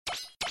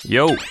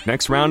Yo,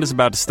 next round is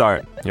about to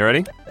start. You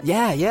ready?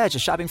 Yeah,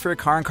 just shopping for a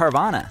car in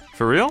Carvana.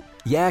 For real?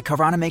 Yeah,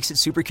 Carvana makes it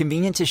super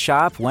convenient to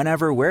shop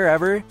whenever,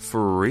 wherever.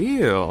 For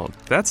real?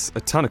 That's a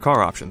ton of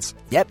car options.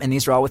 Yep, and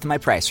these are all within my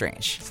price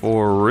range.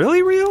 For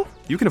really real?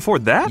 You can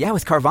afford that? Yeah,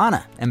 with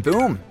Carvana. And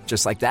boom,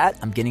 just like that,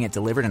 I'm getting it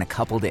delivered in a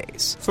couple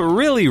days. For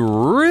really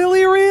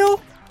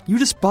real? You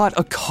just bought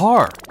a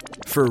car.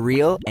 For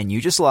real, and you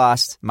just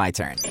lost my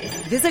turn.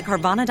 Visit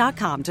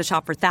Carvana.com to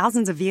shop for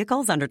thousands of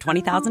vehicles under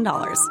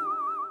 $20,000.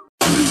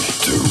 3, 2,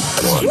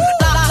 1.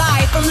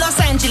 Live from Los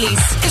Angeles,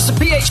 it's the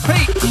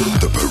PHP.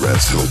 The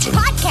Perez Hilton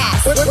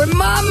Podcast. With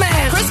my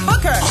man, Chris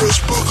Booker.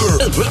 It's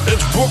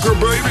Booker,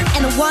 baby.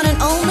 And the one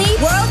and only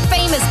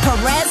world-famous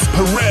Perez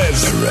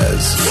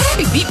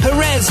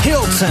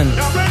Hilton.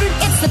 Y'all ready?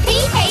 It's the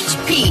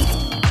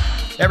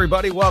PHP.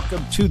 Everybody,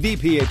 welcome to the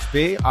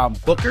PHP. I'm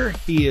Booker.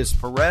 He is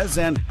Perez.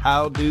 And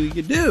how do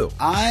you do?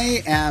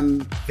 I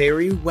am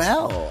very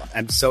well.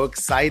 I'm so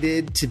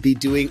excited to be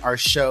doing our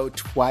show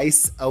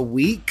twice a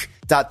week. ...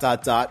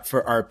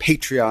 for our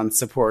Patreon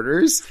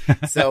supporters.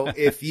 So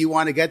if you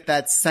want to get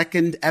that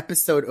second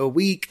episode a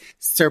week,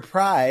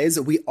 surprise,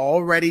 we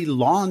already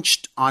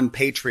launched on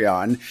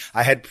Patreon.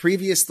 I had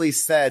previously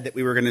said that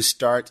we were going to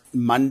start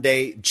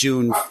Monday,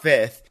 June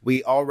 5th.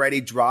 We already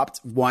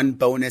dropped one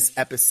bonus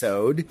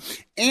episode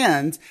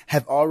and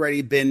have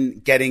already been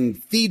getting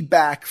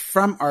feedback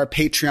from our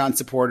Patreon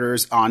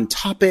supporters on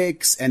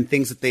topics and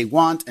things that they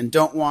want and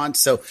don't want.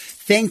 So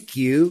thank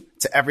you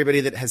to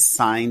everybody that has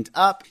signed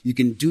up. You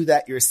can do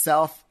that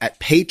yourself at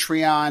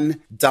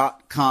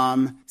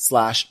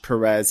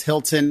patreon.com/Perez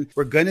Hilton.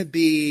 We're going to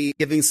be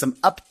giving some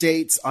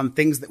updates on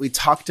things that we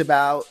talked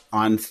about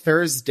on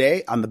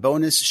Thursday on the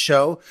bonus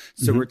show.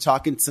 So we're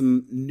talking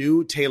some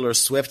new Taylor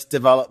Swift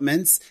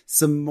developments,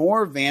 some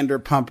more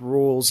Vanderpump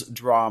Rules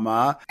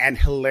drama and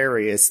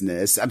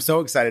hilariousness. I'm so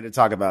excited to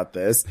talk about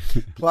this.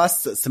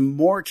 Plus some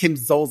more Kim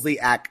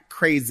Zolciak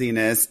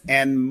craziness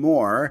and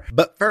more.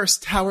 But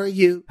first, how are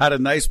you? Had a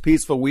nice,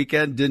 peaceful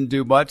weekend. Didn't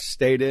do much.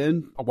 Stayed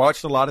in. I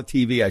watched a lot of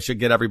TV. I should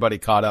get everybody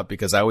caught up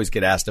because I always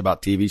get asked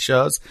about TV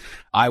shows.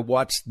 I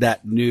watched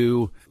that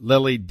new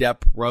Lily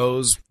Depp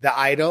Rose. The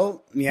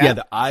Idol? Yeah,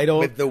 The Idol.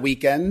 With The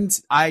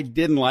Weeknd. I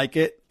didn't like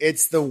it.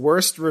 It's the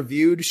worst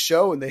reviewed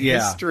show in the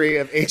history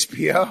of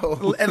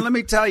HBO. And let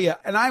me tell you,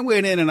 and I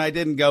went in and I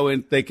didn't go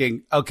in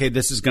thinking, okay,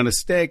 this is going to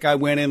stink. I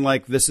went in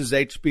like, this is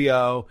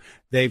HBO.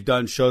 They've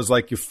done shows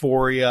like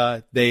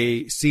Euphoria.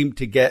 They seem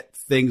to get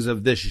things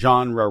of this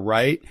genre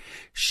right.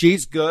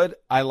 She's good.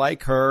 I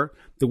like her.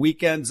 The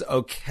Weeknd's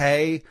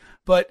okay.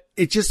 But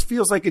it just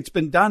feels like it's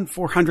been done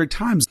 400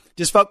 times.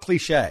 Just felt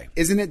cliche.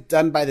 Isn't it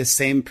done by the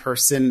same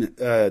person,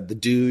 the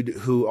dude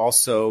who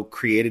also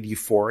created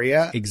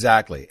Euphoria?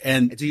 Exactly.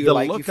 And do you the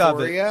like look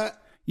Euphoria? Of it,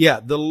 yeah,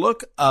 the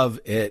look of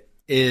it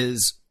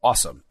is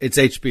awesome. It's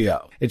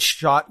HBO. It's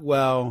shot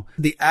well.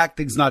 The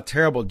acting's not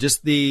terrible.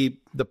 Just the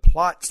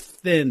plot's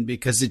thin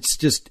because it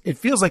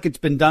feels like it's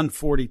been done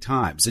 40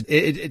 times.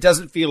 It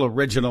doesn't feel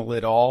original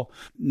at all.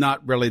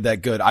 Not really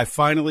that good. I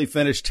finally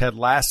finished Ted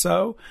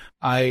Lasso.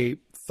 I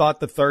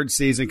thought the third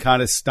season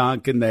kind of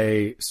stunk and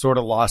they sort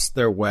of lost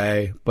their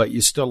way, but you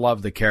still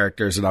love the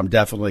characters and I'm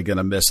definitely going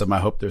to miss them. I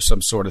hope there's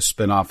some sort of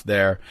spinoff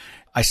there.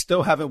 I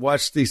still haven't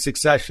watched the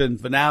Succession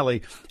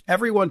finale.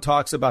 Everyone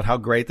talks about how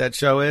great that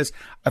show is.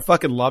 I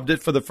fucking loved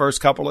it for the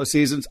first couple of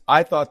seasons.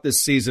 I thought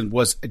this season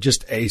was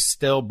just a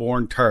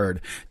stillborn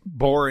turd.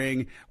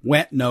 Boring,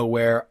 went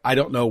nowhere. I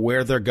don't know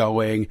where they're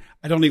going.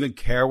 I don't even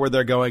care where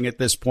they're going at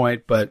this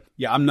point. But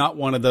yeah, I'm not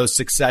one of those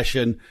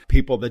Succession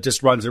people that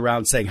just runs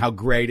around saying how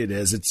great it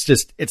is.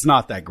 It's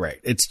not that great.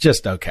 It's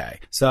just okay.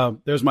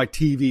 So there's my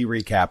TV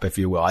recap, if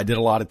you will. I did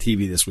a lot of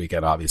TV this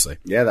weekend, obviously.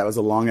 Yeah, that was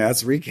a long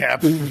ass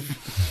recap.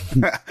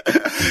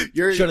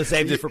 Should have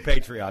saved it for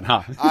Patreon,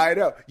 huh? I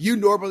know. You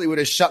normally would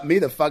have shut me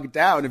the fuck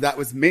down if that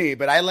was me,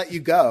 but I let you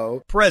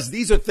go. Perez,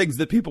 these are things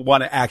that people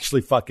want to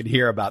actually fucking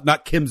hear about,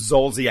 not Kim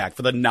Zolciak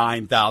for the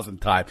 9,000th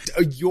time.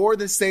 You're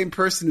the same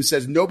person who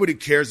says nobody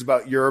cares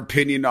about your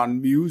opinion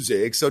on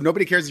music, so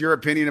nobody cares your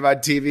opinion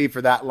about TV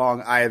for that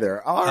long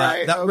either. All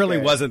right. That really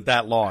wasn't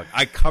that long.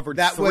 I covered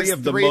that three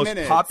of the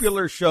most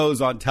popular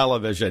shows on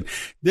television.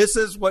 This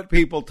is what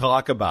people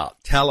talk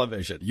about.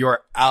 Television. You're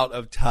out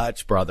of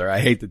touch, brother. I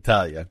hate to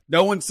tell you.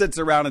 No one sits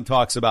around and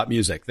talks about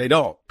music. They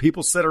don't.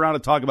 People sit around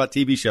and talk about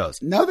TV shows.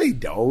 No, they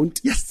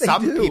don't. Yes, they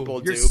Some do. people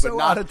do, You're so but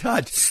not out of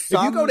touch. If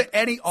you go to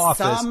any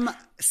office,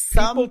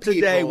 people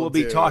today will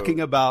be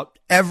talking about,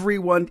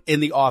 everyone in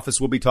the office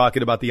will be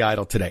talking about The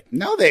Idol today.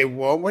 No, they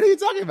won't. What are you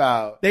talking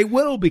about? They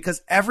will,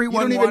 because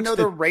everyone You don't even know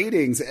the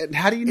ratings.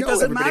 How do you know? It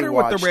doesn't matter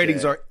what the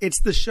ratings are.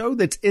 It's the show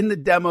that's in the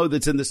demo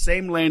that's in the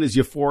same lane as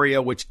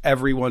Euphoria, which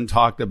everyone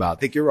talked about.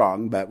 I think you're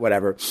wrong, but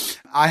whatever.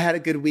 I had a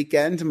good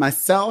weekend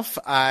myself.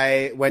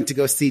 I went to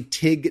go see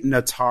Tig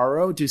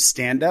Notaro do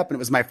stand-up, and it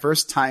was my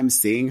first time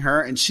seeing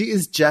her, and she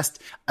is just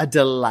a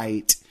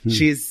delight.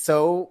 She is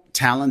so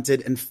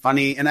talented and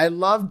funny, and I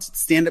loved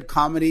stand-up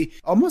comedy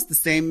almost the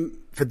same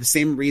for the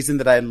same reason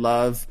that I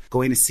love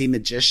going to see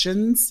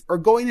magicians or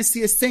going to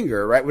see a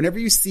singer, right? Whenever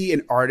you see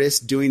an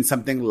artist doing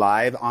something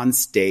live on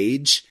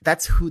stage,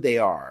 that's who they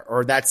are,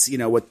 or that's, you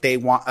know, what they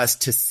want us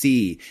to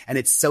see. And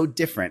it's so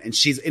different. And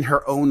she's in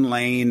her own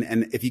lane.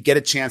 And if you get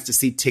a chance to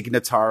see Tig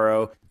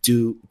Notaro,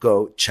 do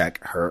go check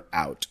her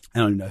out. I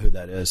don't even know who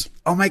that is.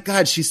 Oh my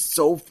God, she's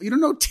so... You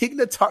don't know Tig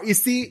Notaro? You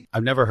see...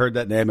 I've never heard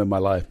that name in my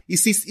life. You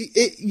see,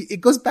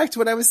 it goes back to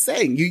what I was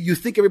saying. You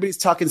think everybody's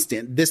talking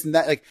this and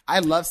that. Like, I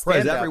love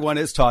stand-up. Right, everyone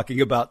is talking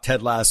about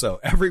Ted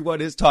Lasso.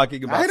 Everyone is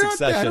talking about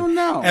Succession. I don't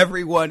know.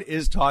 Everyone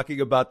is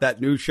talking about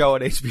that new show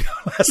on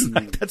HBO last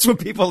night. That's what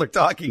people are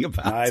talking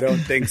about. I don't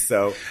think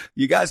so.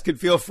 You guys can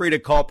feel free to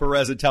call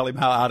Perez and tell him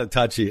how out of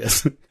touch he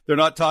is. They're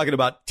not talking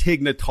about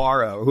Tig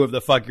Notaro, whoever the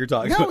fuck you're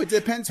talking about. No, it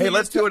depends. Hey,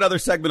 let's do another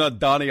segment on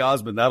Donny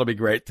Osmond. That'll be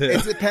great, too.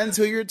 It depends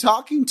who you're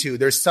talking to.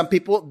 There's some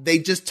people, they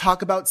just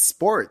talk about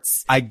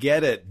sports. I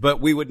get it,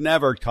 but we would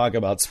never talk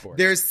about sports.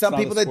 There's some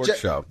people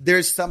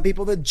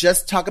that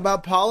just talk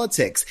about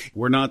politics.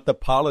 We're not the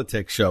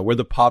politics show. We're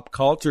the pop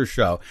culture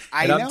show.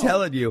 I'm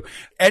telling you,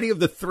 any of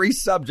the three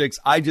subjects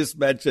I just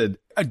mentioned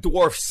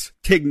dwarfs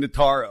Tig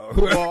Notaro.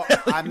 Well,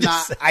 I'm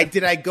not.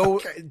 Did I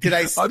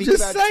speak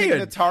about Tig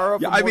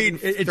Notaro? Yeah, I mean,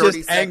 it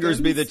just angers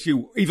me that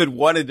you even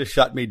wanted to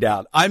shut me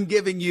down. I'm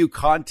giving you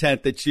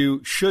content that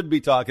you should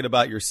be talking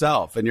about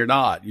yourself, and you're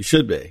not. You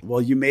should be.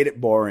 Well, you made it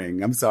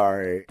boring. I'm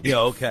sorry. Yeah,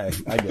 okay.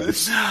 I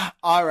guess.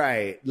 All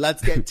right,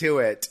 let's get to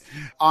it.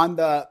 On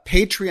the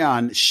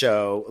Patreon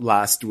show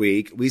last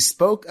week, we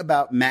spoke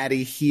about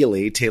Matty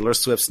Healy, Taylor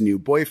Swift's new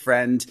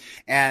boyfriend,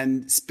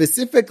 and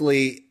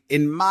specifically,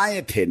 in my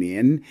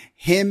opinion,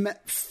 him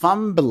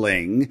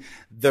fumbling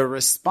the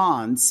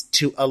response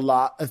to a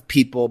lot of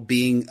people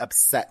being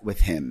upset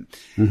with him.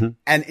 Mm-hmm.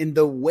 And in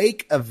the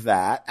wake of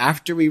that,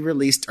 after we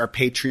released our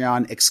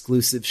Patreon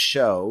exclusive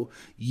show,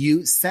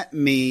 you sent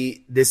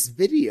me this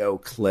video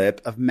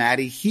clip of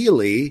Matty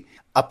Healy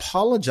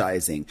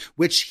apologizing,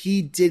 which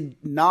he did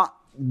not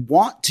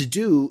want to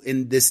do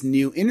in this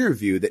new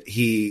interview that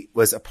he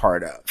was a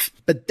part of.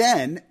 But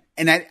then,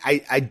 and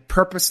I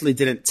purposely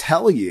didn't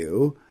tell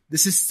you,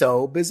 this is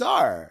so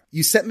bizarre.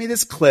 You sent me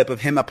this clip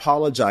of him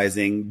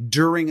apologizing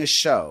during a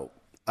show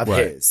of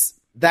his.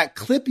 That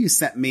clip you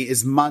sent me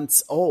is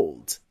months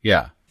old.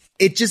 Yeah.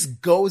 It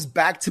just goes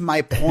back to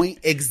my point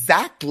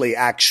exactly,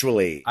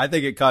 actually. I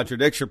think it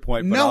contradicts your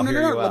point, but No.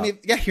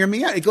 Hear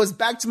me out. It goes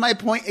back to my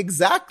point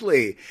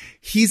exactly.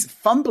 He's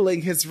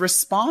fumbling his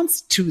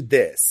response to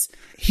this.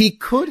 He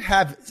could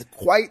have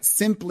quite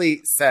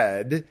simply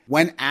said,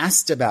 when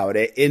asked about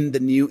it in the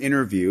new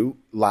interview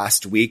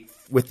last week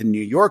with the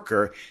New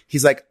Yorker,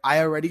 he's like, I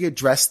already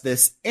addressed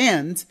this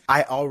and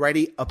I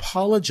already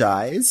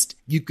apologized.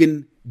 You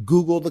can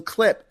Google the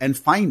clip and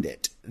find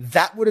it.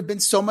 That would have been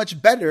so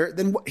much better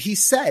than what he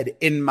said,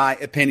 in my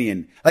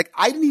opinion. Like,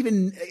 I didn't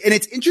even, and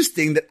it's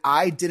interesting that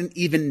I didn't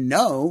even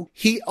know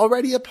he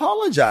already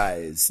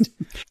apologized.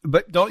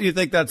 But don't you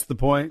think that's the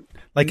point?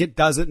 Like, it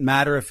doesn't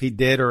matter if he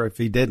did or if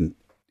he didn't.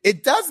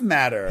 It does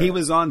matter. He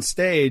was on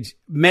stage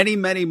many,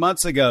 many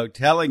months ago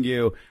telling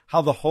you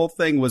how the whole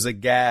thing was a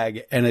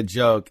gag and a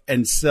joke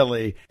and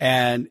silly.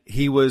 And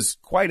he was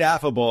quite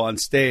affable on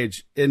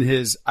stage in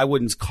his, I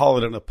wouldn't call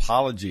it an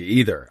apology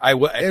either.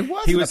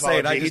 He was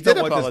saying, I just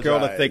don't want this girl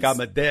to think I'm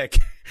a dick.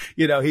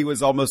 You know, he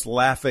was almost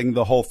laughing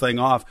the whole thing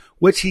off,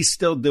 which he's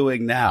still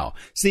doing now.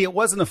 See, it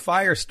wasn't a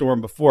firestorm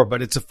before,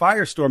 but it's a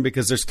firestorm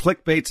because there's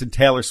clickbaits and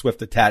Taylor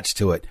Swift attached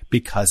to it,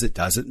 because it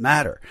doesn't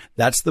matter.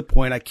 That's the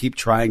point I keep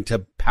trying to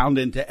pound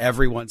into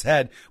everyone's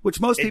head,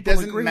 which most people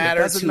agree. It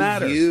doesn't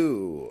matter to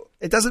you.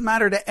 It doesn't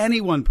matter to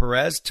anyone,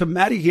 Perez. To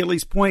Matty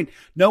Healy's point,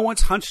 no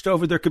one's hunched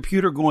over their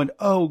computer going,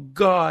 oh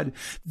God,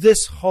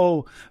 this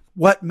whole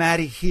what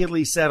Matty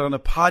Healy said on a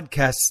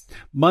podcast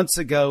months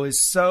ago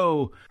is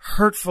so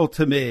hurtful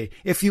to me.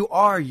 If you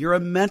are, you're a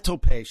mental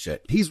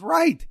patient. He's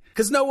right.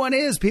 Because no one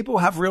is. People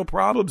have real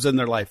problems in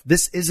their life.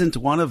 This isn't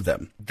one of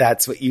them.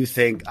 That's what you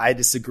think. I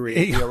disagree.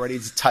 We already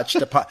touched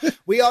upon.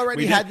 We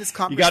already had this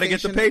conversation. You got to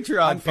get the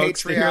Patreon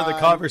folks to hear the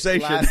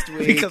conversation last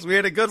week, because we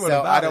had a good one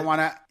about it.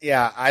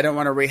 I don't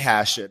want to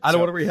rehash it. I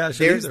don't want to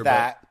rehash it either. There's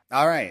that.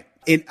 All right.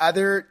 In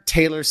other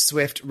Taylor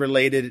Swift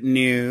related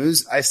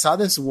news, I saw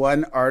this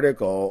one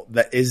article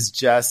that is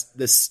just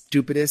the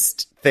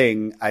stupidest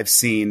thing I've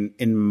seen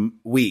in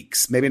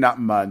weeks, maybe not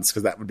months,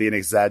 because that would be an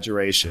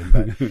exaggeration.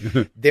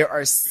 But there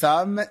are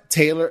some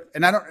Taylor,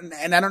 and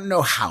I don't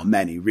know how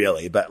many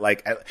really, but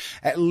like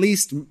at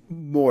least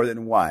more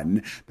than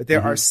one. But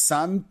there are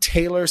some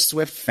Taylor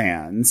Swift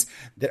fans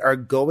that are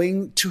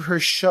going to her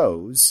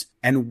shows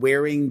and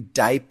wearing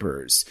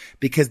diapers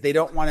because they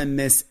don't want to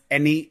miss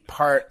any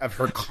part of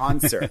her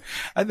concert.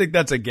 I think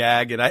that's a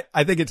gag. And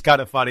I think it's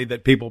kind of funny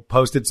that people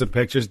posted some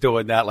pictures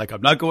doing that. Like,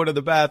 I'm not going to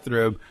the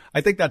bathroom.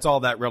 I think that's all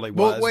that really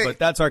was. But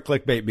that's our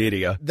clickbait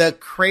media. The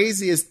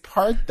craziest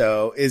part,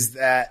 though, is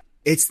that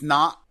it's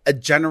not a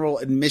general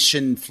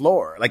admission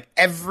floor. Like,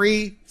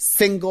 every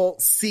single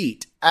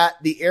seat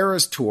at the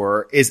Eras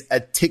Tour is a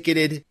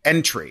ticketed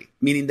entry,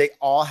 meaning they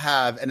all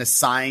have an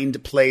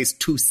assigned place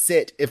to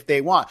sit if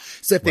they want.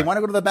 So if they want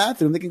to go to the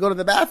bathroom, they can go to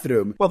the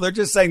bathroom. Well, they're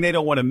just saying they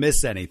don't want to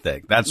miss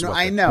anything. That's what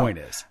the point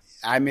is.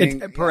 I mean,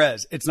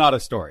 Perez, it's not a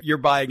story. You're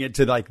buying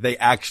into like they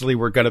actually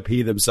were going to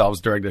pee themselves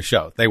during the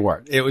show. They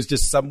weren't. It was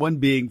just someone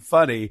being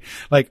funny.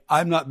 Like,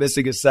 I'm not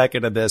missing a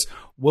second of this.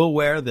 We'll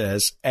wear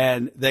this.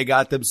 And they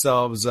got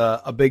themselves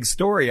a big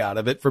story out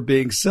of it for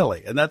being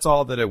silly. And that's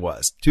all that it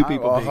was. Two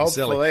people being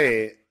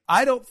silly.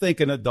 I don't think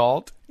an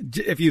adult,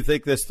 if you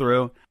think this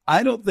through,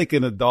 I don't think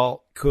an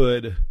adult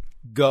could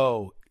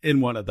go in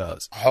one of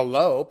those.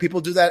 Hello. People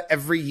do that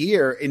every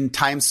year in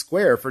Times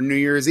Square for New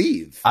Year's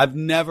Eve.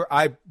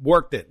 I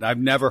worked it. I've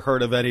never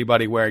heard of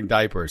anybody wearing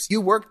diapers.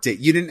 You worked it.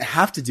 You didn't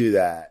have to do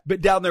that.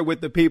 But down there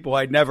with the people,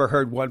 I never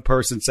heard one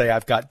person say,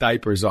 I've got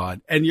diapers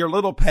on. And your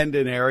little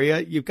pendant area,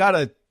 you've got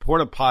a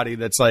porta potty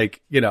that's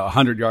like,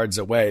 100 yards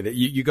away that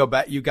you go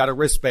back, you got a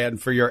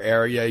wristband for your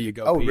area. You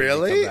go. Oh, pee,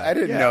 really? I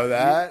didn't know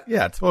that.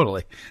 Yeah,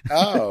 totally.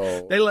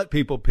 Oh, they let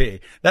people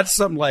pee. That's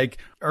some like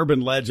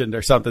urban legend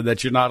or something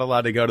that you're not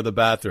allowed to go to the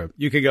bathroom.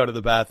 You can go to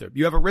the bathroom.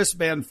 You have a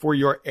wristband for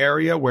your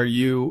area where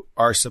you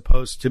are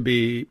supposed to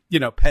be,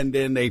 penned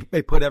in. They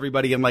put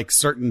everybody in like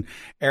certain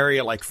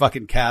area, like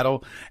fucking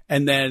cattle.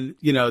 And then,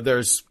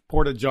 there's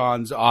porta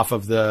johns off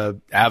of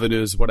the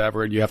avenues,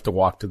 whatever, and you have to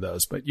walk to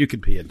those, but you can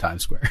pee in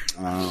Times Square.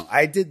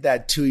 I did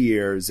that 2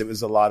 years. It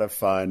was a lot of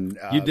fun.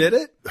 You did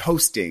it?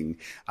 Hosting.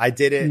 I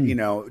did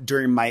it,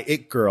 during my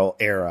It Girl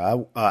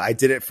era. I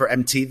did it for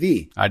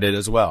MTV. I did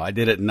as well. I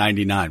did it in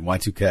 99,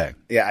 Y2K.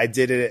 Yeah, I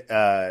did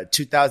it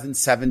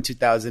 2007,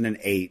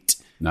 2008.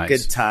 Nice.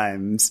 Good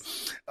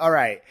times. All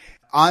right.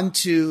 On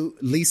to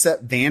Lisa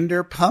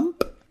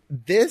Vanderpump.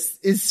 This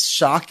is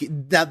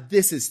shocking. Now,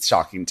 this is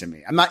shocking to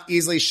me. I'm not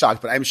easily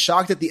shocked, but I'm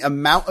shocked at the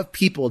amount of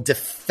people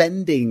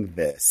defending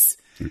this.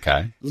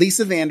 Okay.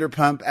 Lisa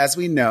Vanderpump, as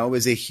we know,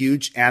 is a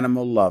huge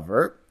animal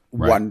lover.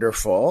 Right.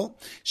 Wonderful.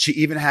 She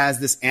even has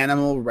this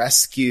animal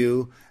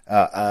rescue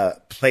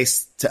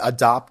place to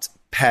adopt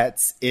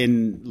pets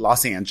in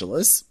Los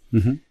Angeles.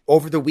 Mm-hmm.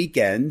 Over the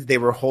weekend, they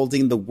were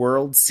holding the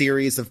World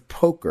Series of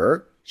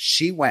Poker.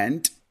 She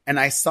went. And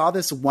I saw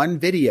this one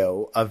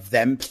video of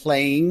them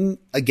playing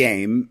a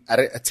game at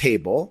a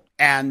table,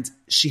 and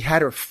she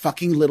had her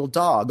fucking little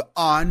dog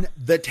on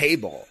the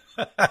table.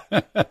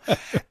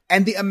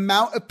 And the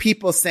amount of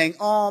people saying,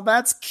 oh,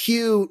 that's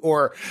cute,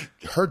 or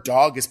her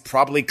dog is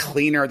probably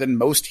cleaner than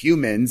most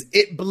humans,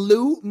 it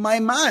blew my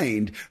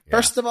mind. Yeah.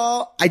 First of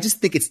all, I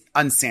just think it's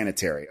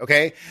unsanitary,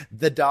 okay?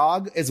 The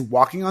dog is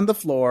walking on the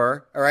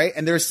floor, all right?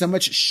 And there's so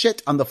much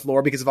shit on the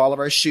floor because of all of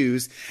our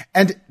shoes.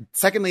 And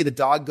secondly, the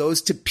dog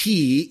goes to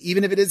pee,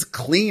 even if it is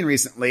clean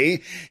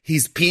recently.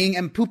 He's peeing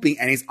and pooping,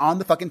 and he's on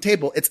the fucking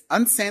table. It's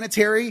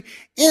unsanitary,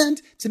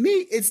 and to me,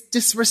 it's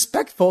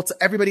disrespectful to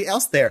everybody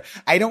else there.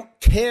 I don't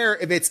care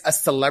if it's a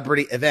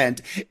celebrity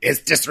event. It's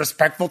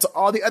disrespectful to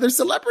all the other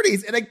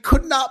celebrities. And I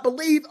could not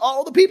believe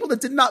all the people that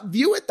did not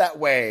view it that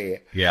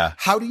way. Yeah.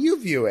 How do you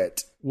view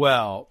it?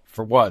 Well,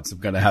 for once, I'm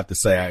going to have to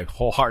say I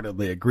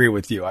wholeheartedly agree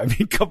with you. I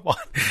mean, come on.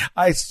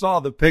 I saw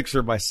the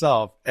picture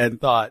myself and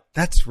thought,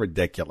 that's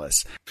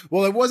ridiculous.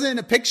 Well, it wasn't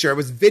a picture. It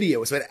was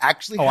video. So it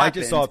actually happened. I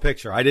just saw a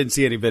picture. I didn't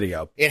see any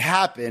video. It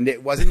happened.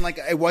 It wasn't like,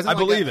 I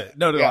believe it.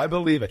 No, I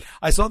believe it.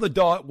 I saw the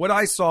dog. What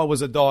I saw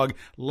was a dog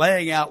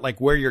laying out like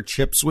where your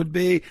chips would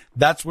be.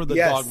 That's where the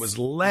dog was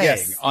laying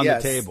on the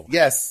table.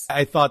 Yes.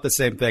 I thought the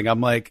same thing. I'm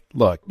like,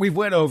 look, we've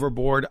went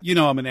overboard.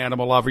 I'm an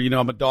animal lover.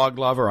 I'm a dog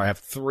lover. I have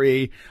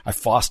 3. I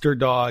foster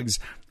dogs.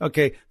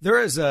 Okay,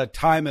 there is a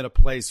time and a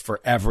place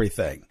for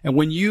everything. And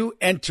when you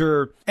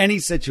enter any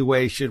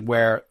situation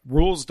where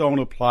rules don't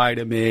apply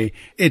to me,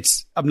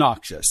 it's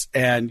obnoxious.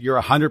 And you're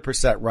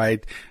 100%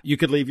 right. You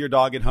could leave your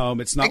dog at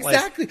home. It's not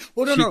like she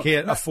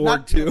can't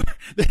afford to.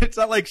 It's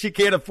not like she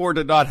can't afford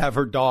to not have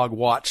her dog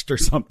watched or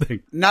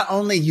something. Not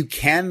only you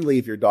can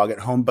leave your dog at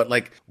home, but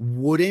like,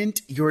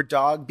 wouldn't your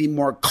dog be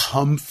more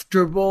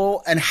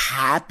comfortable and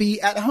happy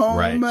at home?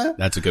 Right.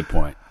 That's a good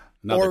point.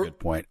 Another good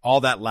point.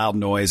 All that loud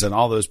noise and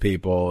all those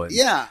people.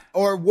 Yeah.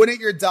 Or wouldn't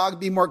your dog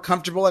be more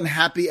comfortable and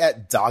happy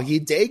at doggy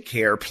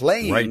daycare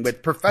playing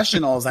with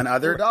professionals and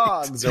other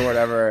dogs or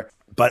whatever?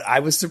 But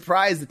I was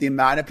surprised at the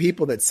amount of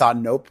people that saw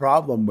no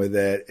problem with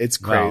it. It's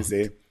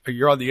crazy. Wow.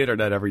 You're on the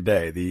internet every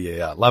day.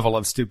 The level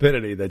of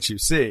stupidity that you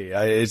see,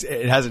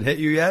 it hasn't hit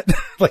you yet.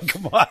 Like,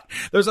 come on.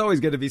 There's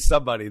always going to be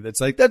somebody that's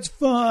like, that's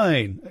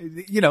fine.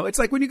 It's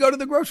like when you go to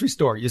the grocery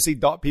store, you see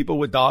people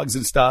with dogs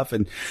and stuff,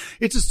 and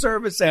it's a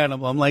service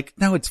animal. I'm like,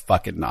 no, it's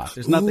fucking not.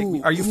 There's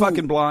nothing. Are you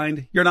fucking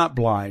blind? You're not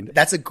blind.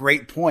 That's a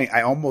great point.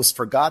 I almost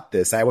forgot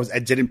this. I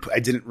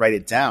didn't write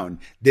it down.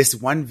 This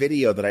one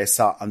video that I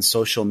saw on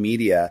social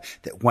media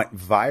that went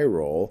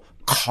viral,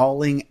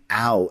 calling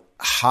out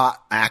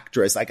hot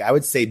actress, like I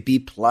would say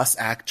B+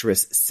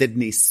 actress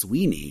Sydney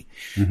Sweeney,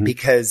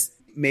 because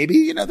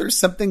maybe, there's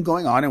something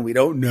going on and we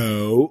don't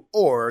know.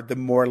 Or the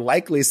more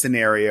likely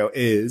scenario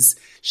is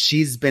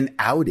she's been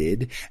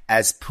outed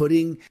as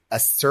putting a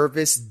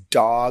service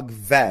dog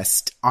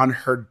vest on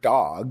her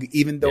dog,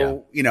 even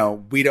though,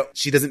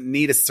 she doesn't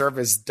need a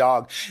service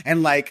dog.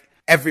 And like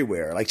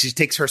everywhere, like she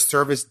takes her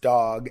service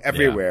dog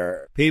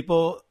everywhere. Yeah.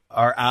 People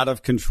are out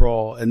of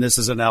control. And this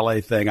is an LA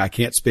thing. I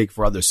can't speak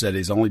for other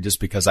cities only just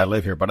because I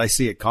live here, but I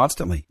see it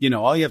constantly.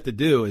 All you have to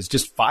do is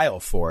just file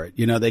for it.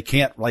 They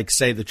can't like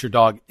say that your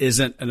dog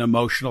isn't an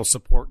emotional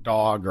support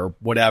dog or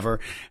whatever.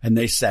 And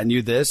they send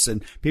you this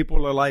and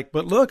people are like,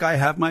 but look, I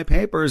have my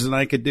papers and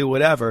I could do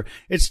whatever.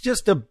 It's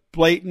just a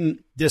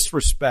blatant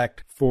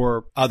disrespect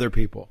for other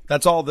people.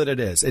 That's all that it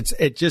is.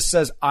 It just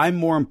says I'm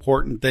more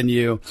important than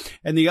you.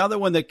 And the other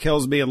one that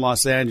kills me in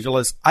Los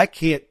Angeles, I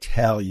can't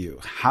tell you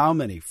how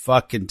many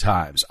fucking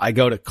times I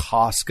go to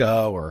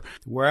Costco or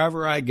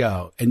wherever I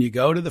go and you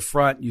go to the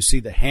front, you see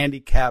the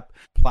handicap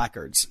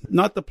placards,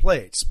 not the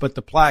plates, but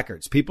the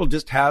placards. People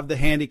just have the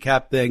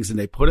handicap things and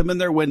they put them in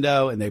their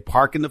window and they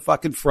park in the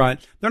fucking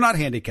front. They're not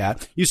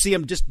handicapped. You see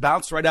them just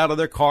bounce right out of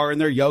their car in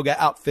their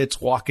yoga outfits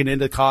walking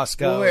into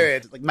Costco.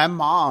 Wait, like my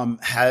mom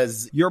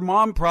has... Your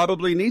mom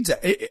probably needs it.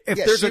 If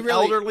there's an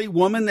elderly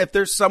woman, if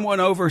there's someone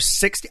over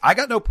 60, I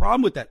got no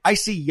problem with that. I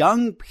see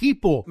young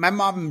people. My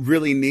mom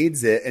really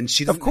needs it, and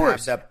she doesn't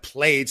have the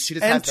plates. She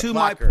just has the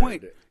placard. And to my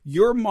point,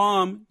 your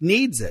mom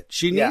needs it.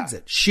 She needs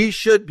it. She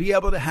should be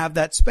able to have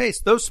that space.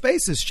 Those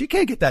spaces, she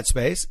can't get that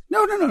space.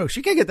 No.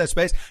 She can't get that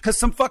space because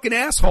some fucking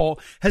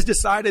asshole has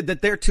decided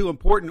that they're too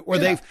important or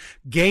they've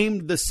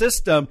gamed the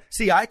system.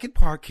 See, I can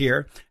park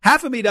here.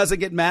 Half of me doesn't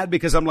get mad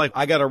because I'm like,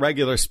 I got a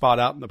regular spot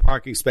out in the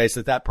parking space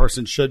that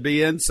person should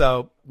be in.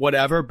 So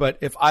whatever. But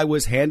if I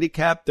was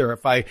handicapped or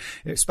if I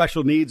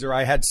special needs or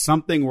I had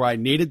something where I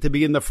needed to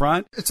be in the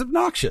front, it's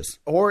obnoxious.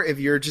 Or if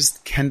you're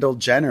just Kendall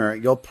Jenner,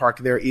 you'll park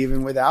there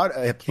even without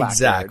a placard.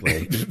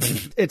 Exactly.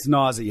 It's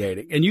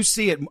nauseating. And you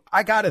see it.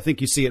 I got to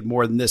think you see it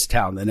more in this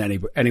town than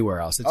anywhere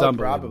else. It's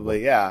unbelievable.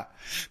 Probably, yeah.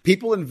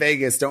 People in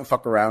Vegas don't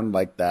fuck around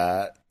like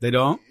that. They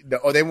don't?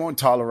 They won't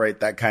tolerate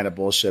that kind of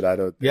bullshit. I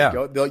don't think.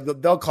 Yeah.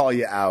 They'll call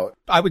you out.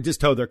 I would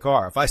just tow their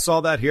car. If I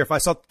saw that here, if I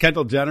saw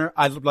Kendall Jenner,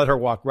 I'd let her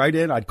walk right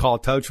in. I'd call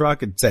a tow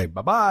truck and say,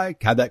 bye-bye.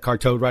 Have that car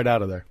towed right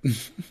out of there.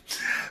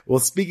 Well,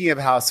 speaking of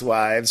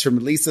housewives, from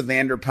Lisa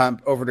Vanderpump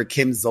over to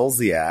Kim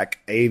Zolciak,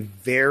 a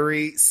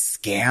very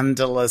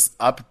scandalous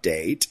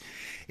update.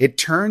 It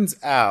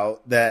turns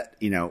out that,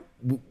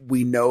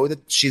 we know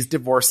that she's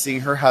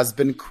divorcing her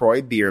husband,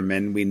 Croy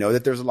Bierman. We know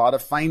that there's a lot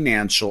of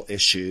financial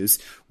issues.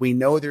 We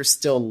know they're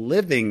still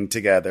living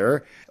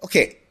together.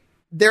 Okay,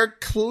 they're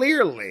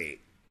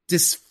clearly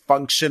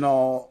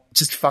dysfunctional,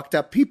 just fucked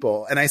up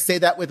people. And I say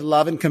that with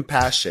love and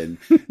compassion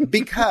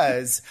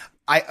because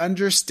I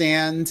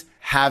understand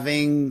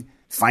having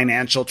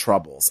financial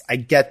troubles. I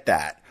get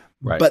that.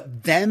 Right.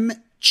 But them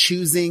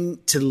choosing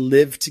to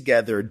live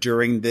together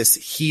during this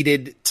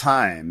heated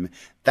time,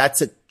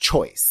 that's a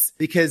choice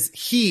because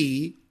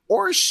he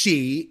or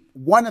she,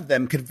 one of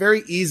them could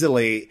very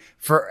easily,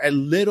 for a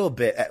little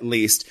bit at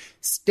least,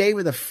 stay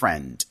with a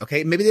friend.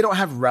 Okay. Maybe they don't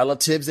have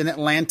relatives in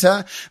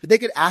Atlanta, but they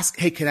could ask,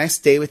 hey, can I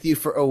stay with you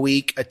for a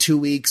week, 2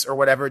 weeks or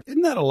whatever?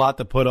 Isn't that a lot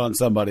to put on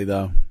somebody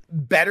though?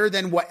 Better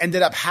than what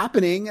ended up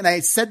happening. And I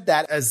said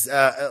that as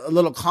a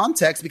little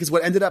context because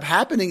what ended up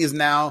happening is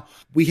now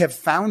we have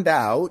found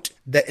out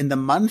that in the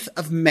month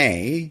of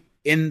May,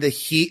 in the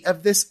heat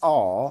of this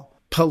all,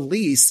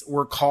 police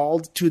were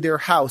called to their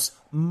house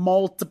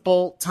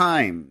multiple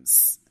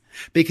times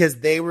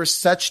because they were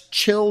such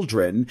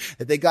children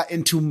that they got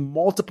into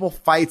multiple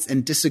fights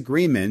and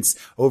disagreements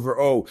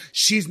over,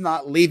 she's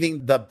not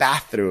leaving the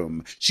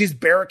bathroom. She's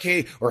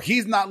barricading or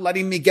he's not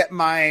letting me get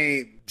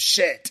my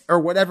shit or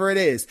whatever it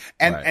is.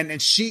 And right.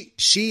 and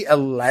she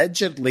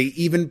allegedly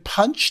even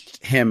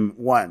punched him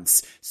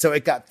once. So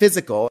it got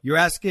physical. You're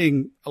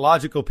asking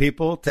logical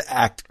people to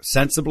act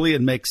sensibly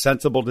and make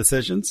sensible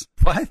decisions?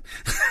 What?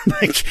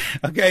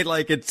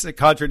 It's a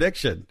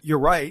contradiction. You're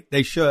right.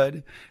 They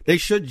should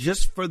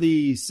just for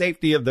the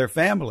safety of their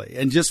family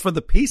and just for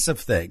the peace of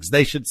things.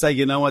 They should say,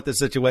 you know what? The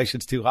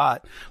situation's too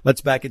hot.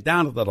 Let's back it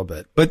down a little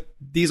bit. But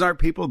these aren't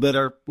people that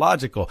are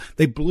logical.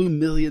 They blew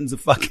millions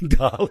of fucking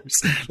dollars.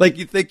 Like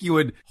you think you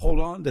would hold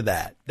on to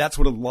that. That's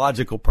what a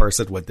logical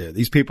person would do.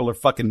 These people are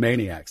fucking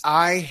maniacs.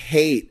 I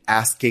hate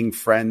asking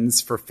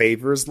friends for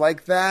favors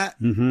like that.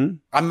 Mm-hmm.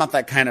 I'm not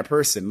that kind of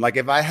person. Like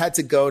if I had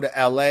to go to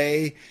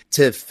LA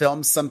to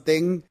film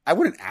something, I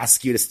wouldn't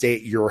ask you to stay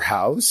at your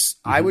house.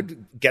 Mm-hmm. I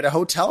would get a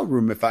hotel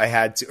room if I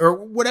had to, or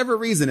whatever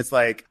reason. It's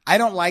like, I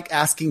don't like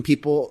asking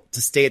people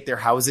to stay at their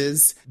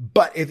houses,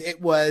 but if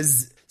it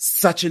was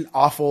such an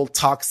awful,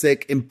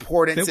 toxic,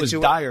 important situation. It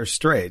was dire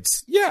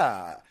straits.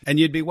 Yeah. And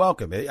you'd be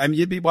welcome. I mean,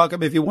 you'd be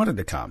welcome if you wanted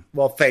to come.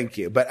 Well, thank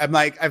you. But I'm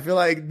like, I feel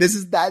like this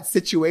is that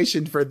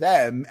situation for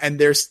them. And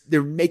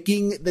they're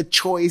making the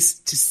choice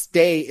to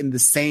stay in the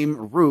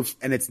same roof.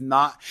 And it's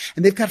not,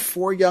 and they've got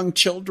 4 young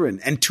children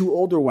and 2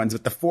 older ones,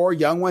 but the 4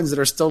 young ones that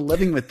are still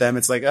living with them,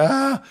 it's like,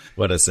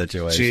 what a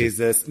situation.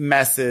 Jesus,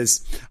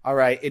 messes. All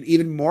right. And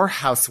even more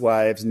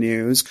housewives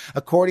news.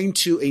 According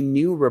to a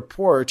new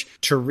report,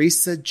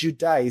 Teresa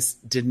Giudice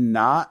did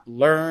not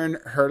learn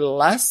her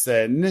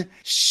lesson.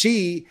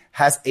 She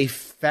has a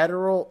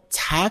federal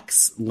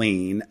tax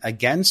lien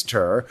against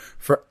her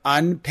for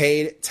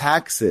unpaid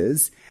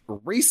taxes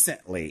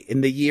recently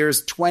in the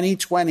years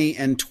 2020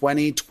 and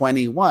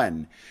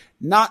 2021.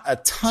 Not a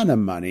ton of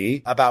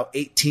money, about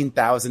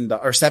 $18,000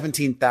 or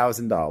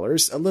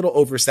 $17,000, a little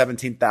over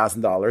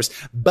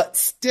 $17,000, but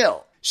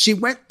still, she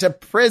went to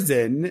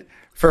prison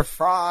for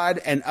fraud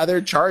and other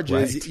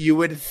charges. Right. You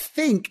would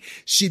think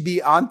she'd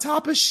be on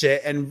top of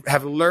shit and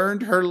have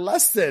learned her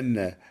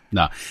lesson.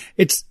 No,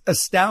 it's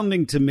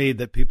astounding to me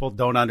that people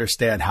don't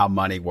understand how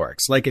money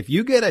works. Like if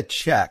you get a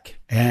check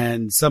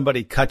and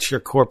somebody cuts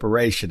your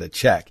corporation a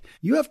check,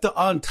 you have to,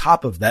 on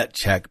top of that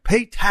check,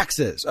 pay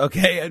taxes.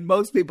 Okay. And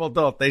most people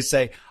don't. They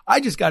say, I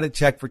just got a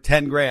check for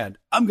 10 grand.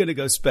 I'm going to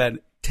go spend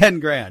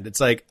 10 grand.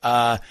 It's like,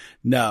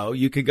 no,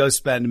 you could go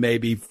spend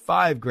maybe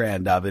 5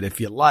 grand of it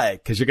if you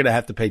like, because you're going to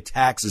have to pay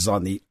taxes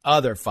on the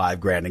other 5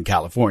 grand in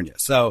California.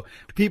 So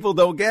people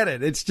don't get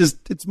it.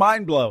 It's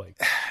mind blowing.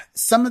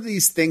 Some of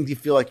these things you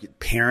feel like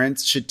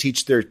parents should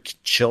teach their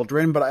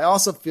children, but I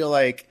also feel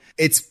like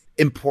it's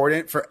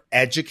important for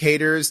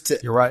educators to,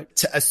 You're right.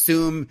 to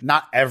assume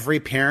not every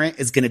parent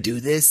is going to do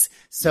this.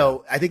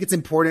 So I think it's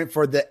important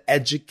for the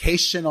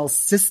educational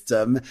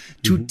system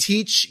to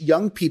teach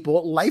young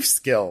people life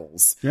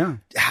skills. Yeah.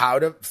 How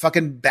to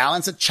fucking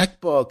balance a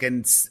checkbook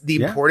and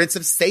the importance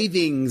of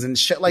savings and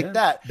shit like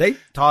that. They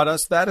taught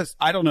us that.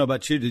 I don't know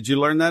about you. Did you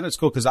learn that at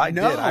school? Because I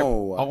did. I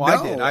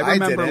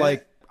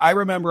did. I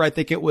remember, I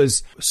think it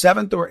was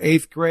 7th or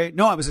 8th grade.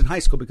 No, I was in high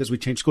school because we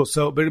changed schools.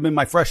 So, but in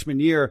my freshman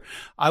year,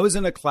 I was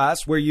in a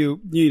class where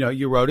you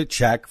wrote a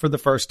check for the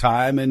first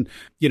time and,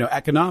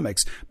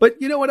 economics.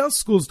 But you know what else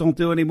schools don't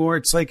do anymore?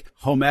 It's like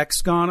home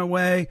ec's gone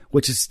away,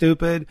 which is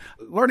stupid.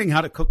 Learning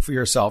how to cook for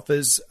yourself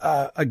is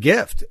a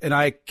gift. And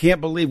I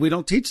can't believe we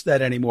don't teach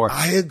that anymore.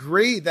 I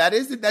agree.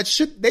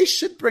 They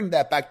should bring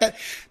that back.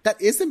 That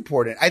is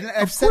important.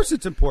 Of course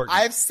it's important.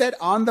 I've said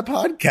on the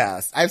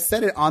podcast, I've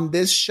said it on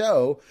this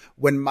show,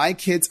 when my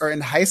kids are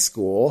in high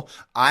school,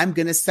 I'm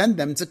going to send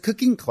them to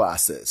cooking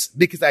classes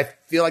because I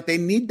feel like they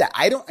need that.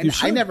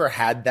 I never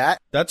had that.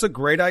 That's a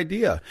great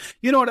idea.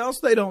 You know what else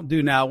they don't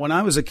do now? When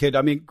I was a kid,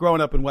 I mean,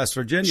 growing up in West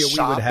Virginia,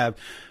 we would have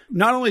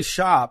not only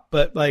shop,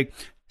 but like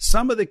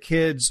some of the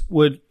kids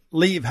would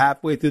leave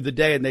halfway through the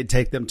day and they'd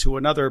take them to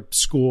another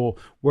school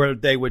where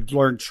they would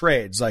learn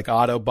trades like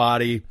auto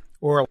body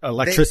or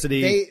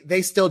electricity.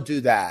 They still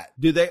do that.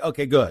 Do they?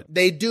 Okay, good.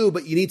 They do,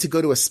 but you need to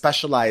go to a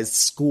specialized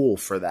school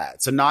for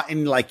that. So not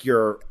in like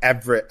your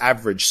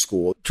average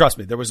school. Trust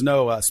me, there was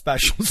no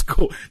special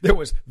school. There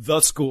was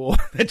the school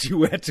that you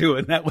went to,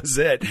 and that was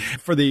it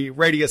for the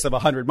radius of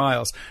 100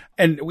 miles.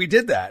 And we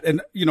did that.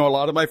 And, a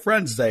lot of my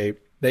friends,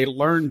 they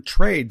learn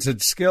trades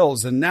and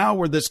skills. And now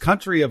we're this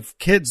country of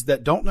kids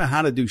that don't know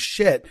how to do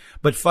shit,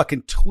 but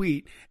fucking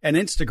tweet and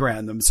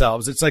Instagram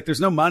themselves. It's like,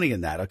 there's no money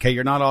in that. Okay.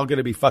 You're not all going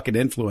to be fucking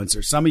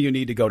influencers. Some of you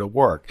need to go to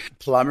work.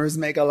 Plumbers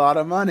make a lot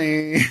of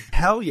money.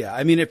 Hell yeah.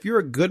 I mean, if you're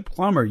a good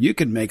plumber, you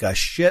can make a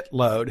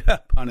shitload,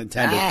 pun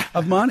intended,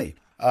 of money.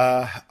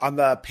 On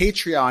the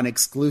Patreon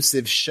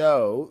exclusive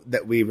show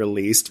that we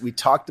released, we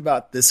talked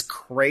about this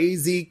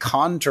crazy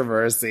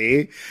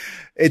controversy.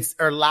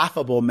 Or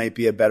laughable might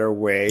be a better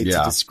way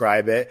to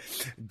describe it,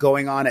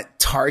 going on at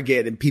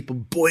Target and people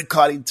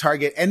boycotting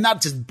Target, and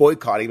not just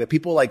boycotting, but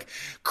people like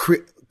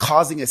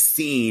causing a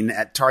scene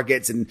at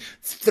Targets and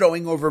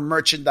throwing over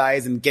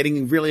merchandise and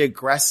getting really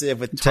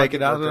aggressive with Target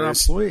Take it out workers. of their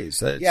employees.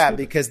 Stupid.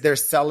 Because they're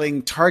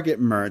selling Target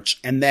merch,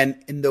 and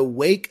then in the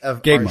wake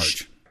of Gay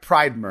merch.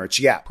 Pride merch,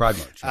 yeah. Pride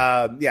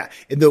merch.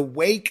 In the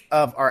wake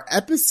of our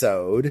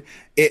episode,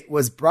 it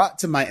was brought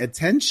to my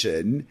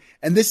attention,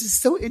 and this is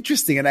so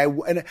interesting.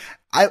 And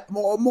I'm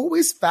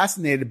always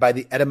fascinated by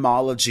the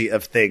etymology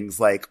of things.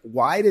 Like,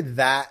 why did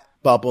that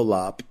bubble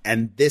up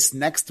and this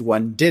next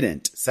one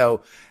didn't?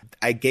 So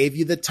I gave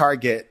you the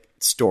Target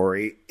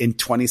story in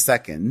 20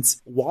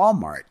 seconds.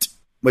 Walmart,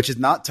 which is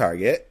not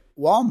Target,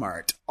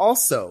 Walmart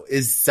also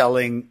is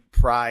selling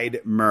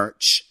Pride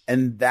merch,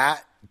 and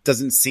that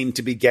doesn't seem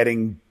to be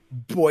getting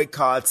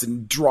boycotts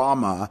and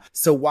drama.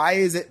 So why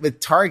is it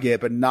with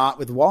Target but not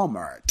with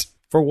Walmart?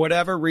 For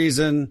whatever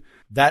reason,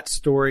 that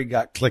story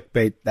got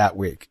clickbait that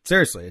week.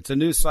 Seriously, it's a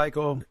news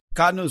cycle.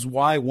 God knows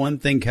why one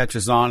thing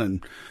catches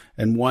on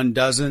and one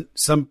doesn't.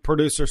 Some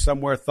producer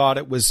somewhere thought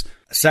it was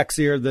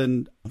sexier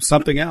than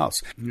something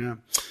else. Yeah.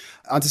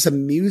 Onto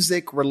some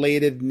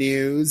music-related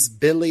news.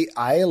 Billie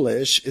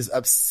Eilish is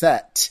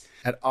upset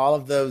at all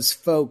of those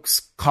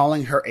folks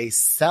calling her a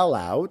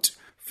sellout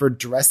for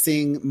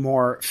dressing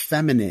more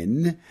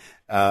feminine.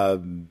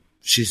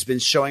 she's been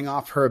showing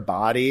off her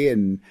body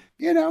and,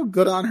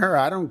 good on her.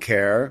 I don't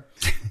care.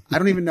 I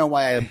don't even know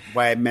why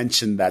I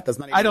mentioned that. That's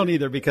not even, I don't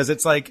either, because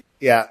it's like,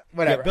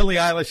 whatever. Yeah, Billie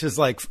Eilish is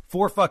like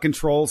 4 fucking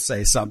trolls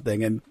say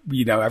something and,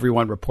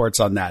 everyone reports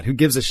on that. Who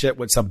gives a shit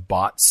what some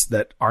bots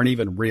that aren't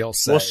even real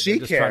say? Well, she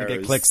They're just trying to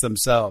get clicks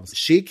themselves.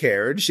 She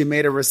cared. She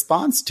made a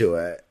response to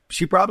it.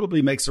 She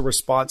probably makes a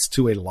response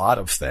to a lot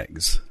of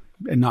things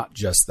and not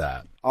just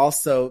that.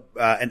 Also,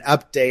 an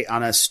update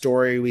on a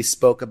story we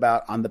spoke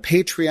about on the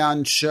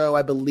Patreon show,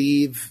 I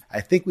believe.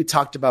 I think we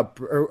talked about,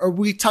 or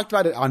we talked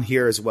about it on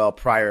here as well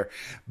prior.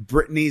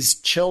 Britney's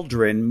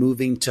children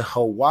moving to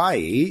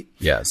Hawaii.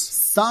 Yes.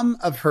 Some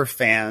of her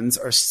fans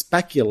are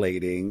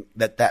speculating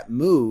that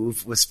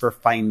move was for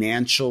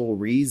financial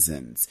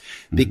reasons,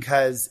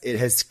 because it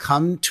has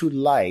come to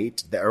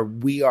light that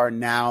we are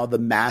now the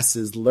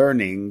masses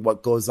learning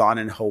what goes on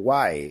in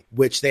Hawaii,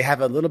 which they have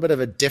a little bit of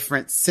a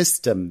different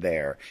system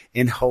there.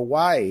 In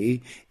Hawaii,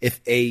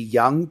 if a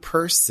young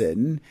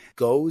person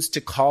goes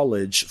to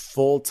college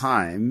full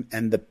time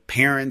and the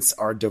parents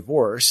are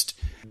divorced,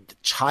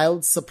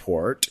 child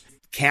support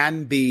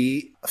can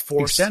be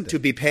forced to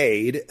be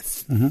paid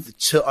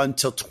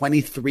until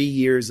 23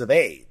 years of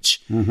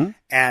age.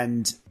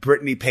 And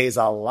Britney pays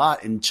a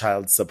lot in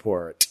child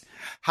support.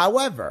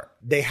 However,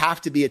 they have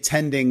to be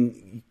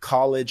attending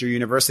college or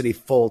university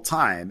full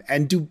time.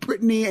 And do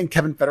Britney and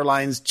Kevin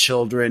Federline's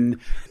children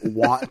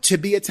want to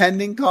be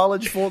attending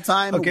college full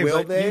time? Okay, Will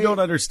but they? You don't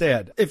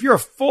understand. If you're a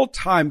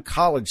full-time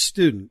college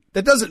student,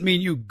 that doesn't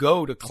mean you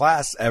go to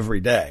class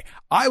every day.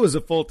 I was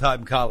a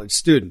full-time college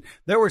student.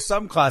 There were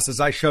some classes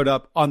I showed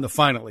up on the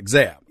final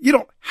exam. You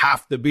don't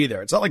have to be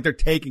there. It's not like they're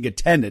taking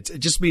attendance. It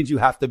just means you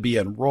have to be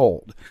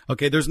enrolled.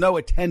 Okay, there's no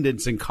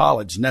attendance in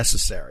college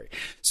necessary.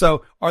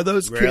 So are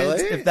those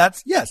kids, if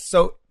that's, yes.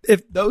 So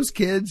if those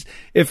kids,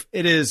 if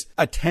it is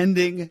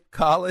attending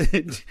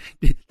college,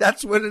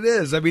 that's what it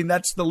is. I mean,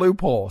 that's the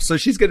loophole. So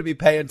she's going to be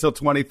paying until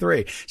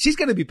 23. She's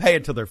going to be paying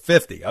until they're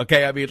 50.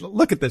 Okay. I mean,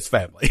 look at this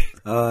family.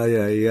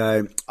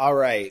 Yeah. All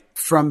right.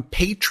 From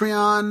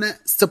Patreon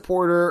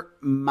supporter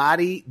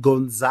Mari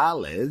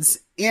Gonzalez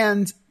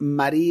and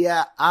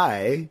Maria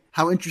I.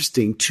 How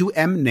interesting. 2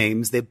 M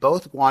names. They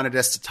both wanted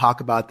us to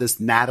talk about this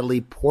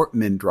Natalie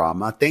Portman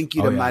drama. Thank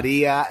you to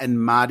Maria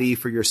and Mari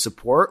for your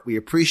support. We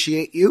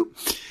appreciate you.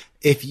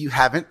 If you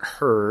haven't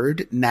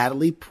heard,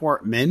 Natalie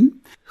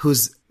Portman,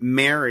 who's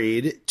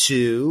married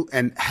to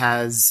and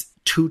has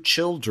 2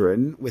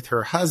 children with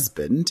her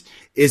husband,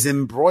 is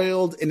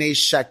embroiled in a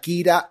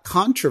Shakira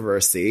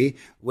controversy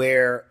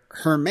where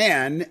her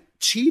man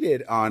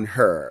cheated on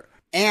her.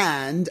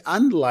 And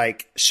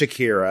unlike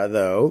Shakira,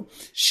 though,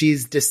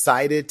 she's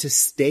decided to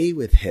stay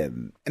with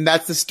him. And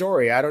that's the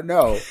story. I don't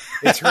know.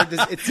 It's her.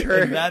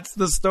 That's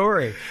the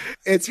story.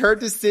 It's her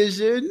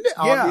decision,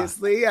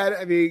 obviously.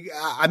 I mean,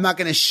 I'm not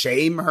going to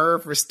shame her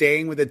for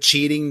staying with a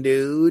cheating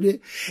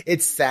dude.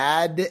 It's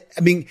sad.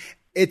 I mean,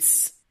 it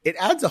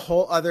adds a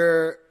whole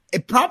other.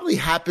 It probably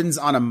happens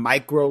on a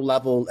micro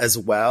level as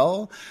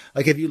well.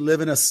 Like if you live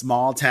in a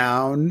small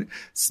town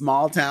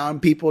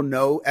people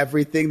know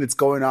everything that's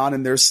going on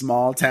in their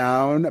small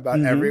town about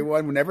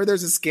everyone. Whenever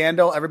there's a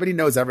scandal, everybody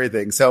knows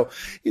everything. So,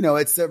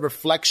 it's a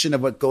reflection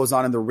of what goes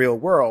on in the real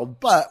world.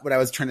 But what I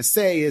was trying to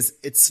say is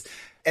it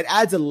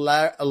adds a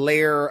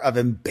layer of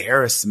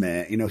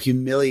embarrassment,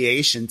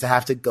 humiliation to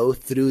have to go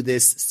through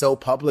this so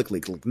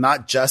publicly,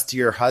 not just to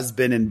your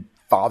husband and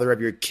father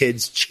of your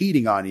kids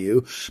cheating on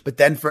you, but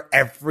then for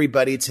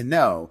everybody to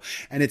know.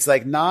 And it's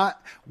like not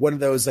one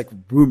of those like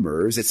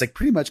rumors. It's like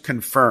pretty much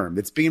confirmed.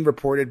 It's being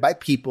reported by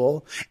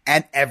people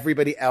and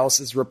everybody else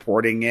is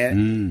reporting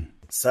it.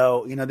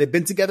 So, they've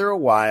been together a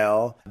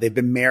while. They've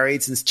been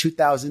married since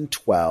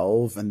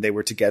 2012 and they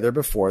were together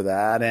before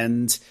that.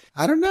 And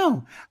I don't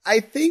know. I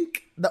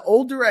think the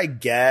older I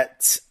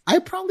get, I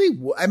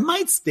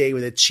might stay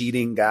with a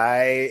cheating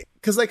guy.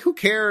 Cause like, who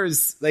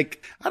cares?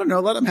 Like, I don't know,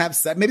 let them have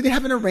sex. Maybe they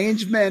have an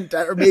arrangement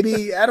or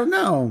maybe, I don't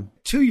know.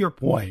 To your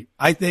point,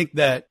 I think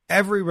that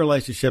every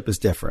relationship is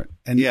different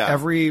and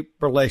every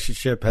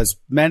relationship has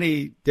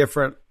many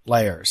different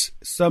layers,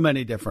 so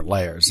many different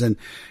layers. And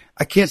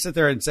I can't sit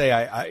there and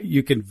say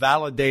you can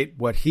validate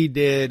what he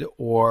did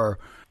or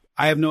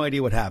I have no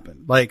idea what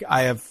happened. Like,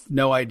 I have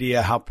no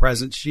idea how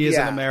present she is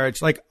in a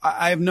marriage. Like,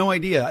 I have no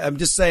idea. I'm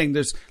just saying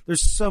there's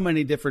so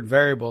many different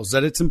variables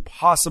that it's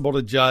impossible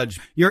to judge.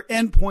 Your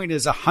end point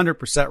is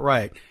 100%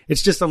 right.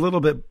 It's just a little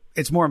bit,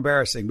 it's more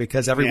embarrassing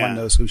because everyone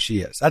knows who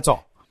she is. That's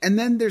all. And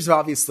then there's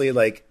obviously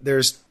like,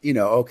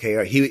 okay,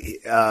 are he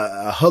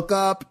a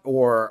hookup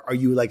or are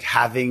you like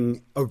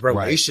having a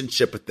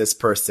relationship with this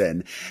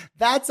person?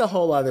 That's a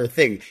whole other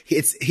thing.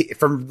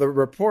 From the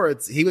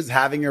reports, he was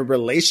having a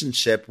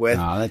relationship with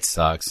that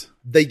sucks.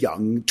 The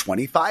young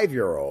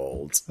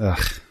 25-year-old.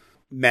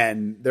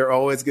 Men, they're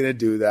always going to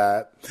do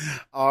that.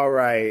 All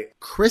right.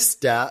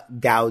 Krista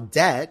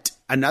Gaudet,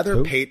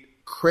 another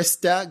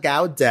Krista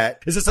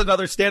Gaudet. Is this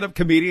another stand-up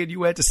comedian you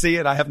went to see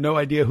and I have no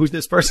idea who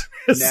this person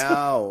is?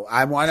 No,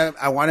 I want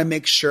to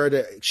make sure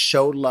to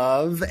show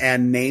love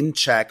and name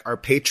check our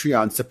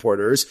Patreon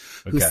supporters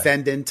who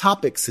send in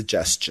topic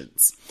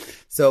suggestions.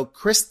 So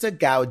Krista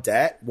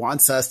Gaudet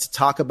wants us to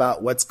talk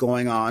about what's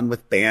going on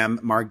with Bam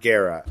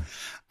Margera.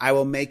 I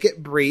will make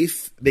it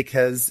brief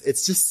because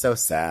it's just so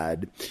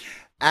sad.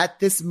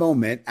 At this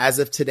moment, as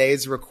of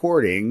today's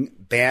recording,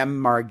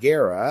 Bam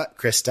Margera,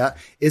 Krista,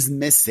 is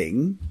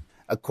missing.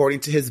 According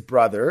to his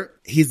brother,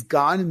 he's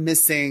gone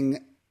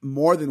missing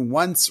more than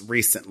once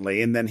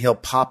recently, and then he'll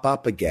pop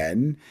up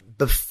again.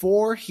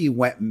 Before he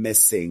went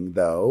missing,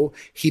 though,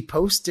 he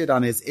posted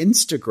on his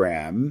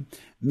Instagram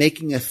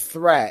making a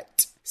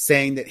threat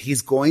saying that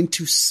he's going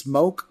to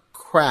smoke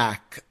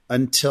crack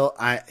until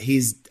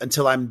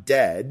I'm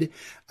dead,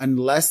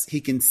 unless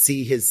he can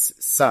see his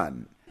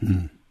son.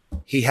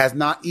 He has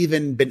not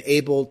even been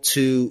able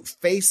to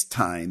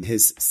FaceTime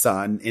his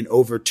son in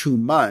over 2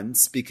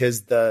 months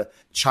because the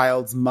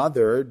child's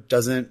mother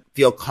doesn't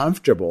feel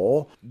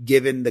comfortable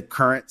given the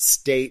current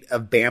state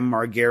of Bam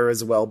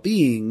Margera's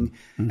well-being.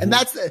 And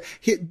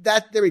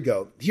there we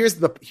go. Here's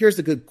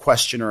the good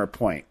question or a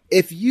point.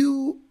 If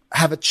you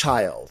have a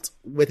child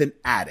with an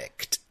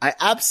addict, I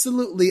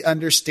absolutely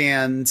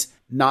understand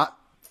not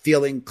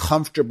feeling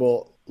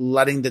comfortable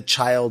letting the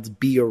child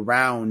be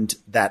around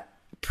that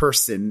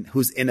person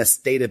who's in a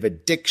state of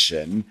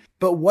addiction.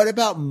 But what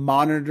about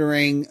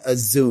monitoring a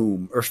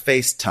Zoom or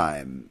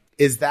FaceTime?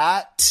 Is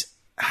that,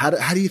 how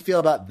do you feel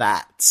about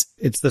that?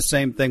 It's the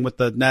same thing with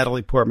the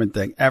Natalie Portman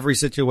thing. Every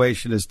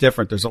situation is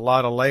different. There's a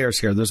lot of layers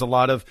here. There's a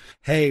lot of,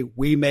 hey,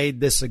 we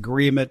made this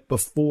agreement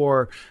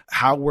before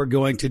how we're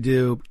going to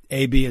do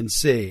A, B, and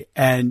C,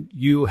 and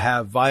you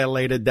have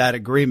violated that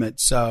agreement.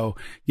 So,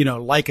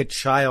 like a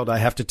child, I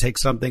have to take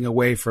something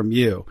away from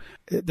you.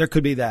 There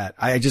could be that.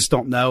 I just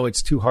don't know.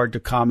 It's too hard to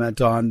comment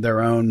on their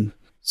own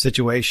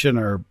situation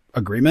or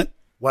agreement.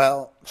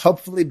 Well,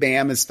 hopefully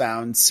Bam is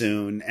found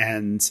soon,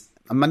 and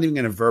I'm not even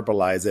going to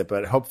verbalize it,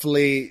 but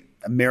hopefully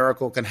a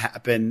miracle can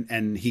happen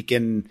and he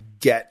can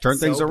turn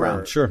things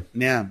around. Sure.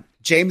 Yeah.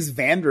 James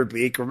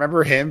Vanderbeek,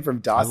 remember him from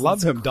Dawson's Creek? I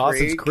love him,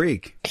 Dawson's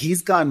Creek.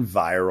 He's gone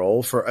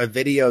viral for a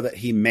video that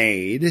he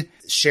made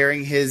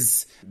sharing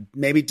his,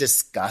 maybe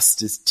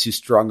disgust is too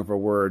strong of a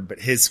word, but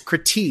his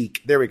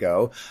critique, there we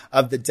go,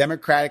 of the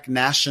Democratic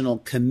National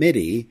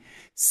Committee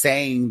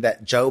saying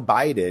that Joe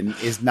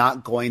Biden is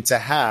not going to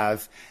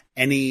have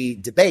any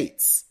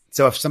debates.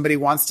 So if somebody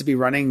wants to be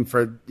running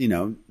for,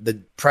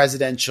 the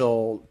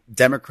presidential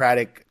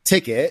Democratic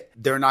ticket,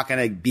 they're not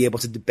going to be able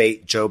to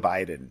debate Joe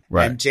Biden.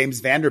 Right. And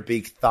James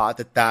Vanderbeek thought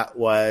that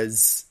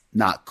was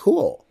not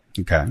cool.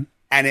 Okay.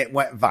 And it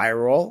went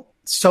viral.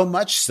 So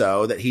much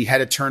so that he had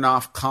to turn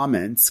off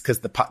comments because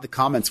the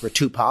comments were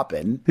too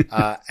poppin'.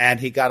 And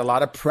he got a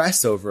lot of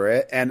press over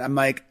it. And I'm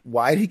like,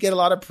 why did he get a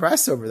lot of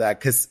press over that?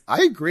 Because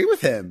I agree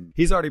with him.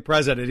 He's already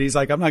president. He's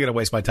like, I'm not going to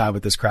waste my time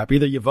with this crap.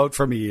 Either you vote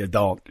for me or you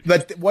don't.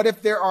 But what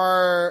if there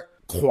are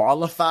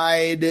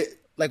qualified,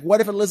 like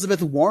what if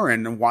Elizabeth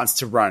Warren wants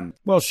to run?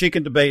 Well, she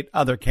can debate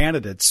other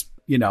candidates.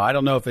 I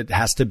don't know if it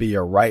has to be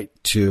your right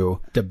to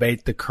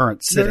debate the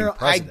current sitting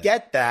president.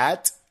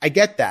 I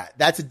get that.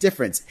 That's a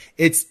difference.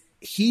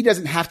 He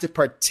doesn't have to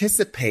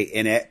participate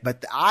in it,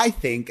 but I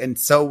think, and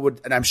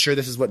I'm sure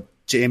this is what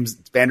James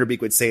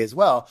Vanderbeek would say as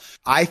well,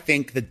 I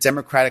think the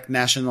Democratic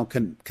National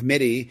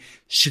Committee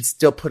should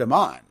still put him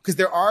on because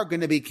there are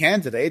going to be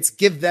candidates.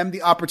 Give them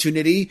the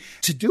opportunity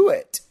to do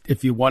it.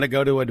 If you want to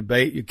go to a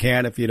debate, you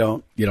can. If you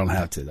don't, you don't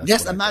have to.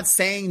 Yes, I'm not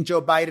saying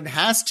Joe Biden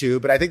has to,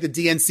 but I think the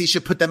DNC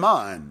should put them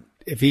on.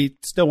 If he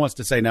still wants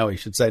to say no, he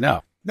should say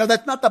no. No,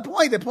 that's not the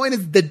point. The point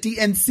is the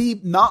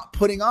DNC not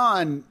putting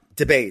on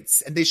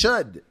debates, and they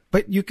should.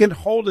 But you can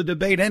hold a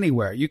debate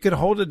anywhere. You can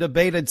hold a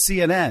debate at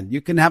CNN.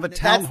 You can have a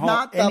town hall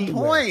anywhere. That's not the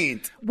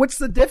point. What's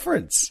the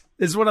difference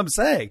is what I'm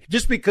saying.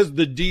 Just because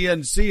the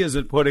DNC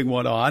isn't putting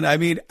one on,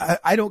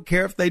 I don't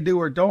care if they do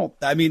or don't.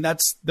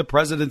 That's the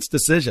president's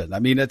decision.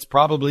 It's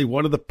probably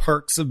one of the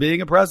perks of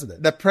being a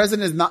president. The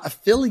president is not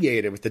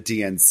affiliated with the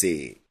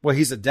DNC. Well,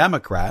 he's a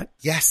Democrat.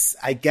 Yes,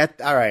 I get.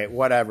 All right,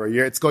 whatever.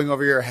 It's going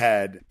over your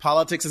head.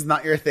 Politics is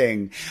not your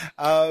thing.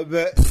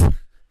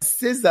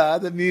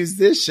 SZA, the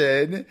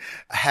musician,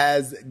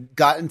 has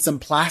gotten some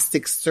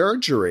plastic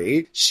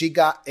surgery. She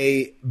got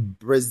a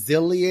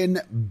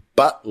Brazilian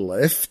butt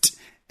lift,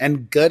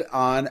 and good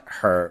on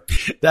her.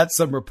 That's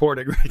some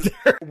reporting right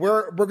there.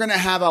 We're going to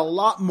have a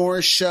lot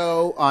more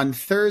show on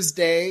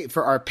Thursday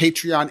for our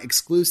Patreon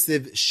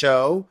exclusive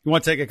show. You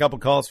want to take a couple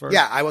calls first?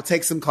 Yeah, I will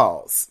take some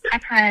calls. Hi,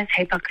 Perez.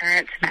 Hey, Booker.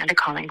 It's Amanda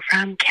calling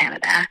from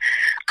Canada.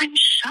 I'm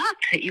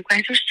shocked that you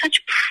guys are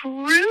such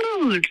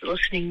prudes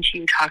listening to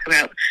you talk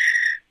about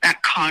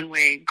that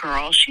Conway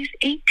girl. She's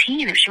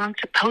 18. If she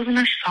wants to pose in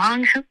a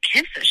song, who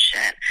gives a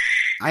shit?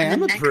 I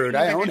am a prude.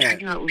 I own it.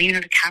 Talking about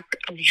Leonardo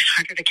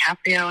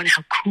DiCaprio and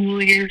how cool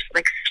he is,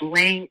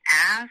 slaying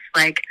ass.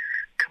 Come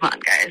on,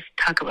 guys.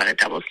 Talk about a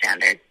double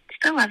standard.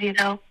 Still love you,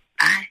 though.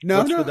 Bye.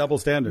 What's the double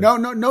standard?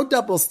 No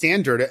double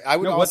standard.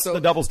 What's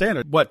the double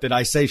standard? What, did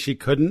I say she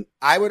couldn't?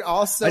 I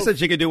said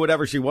she could do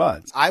whatever she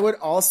wants. I would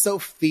also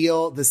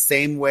feel the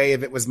same way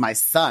if it was my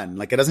son.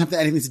 Like, it doesn't have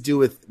anything to do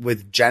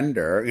with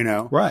gender, you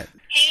know? Right.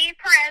 Hey,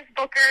 Perez,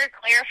 Booker,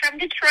 Claire from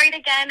Detroit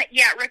again.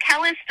 Yeah,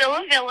 Raquel is still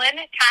a villain.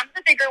 Tom's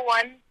a bigger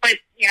one, but,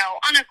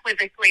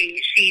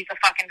 unequivocally, she's a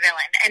fucking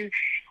villain. And,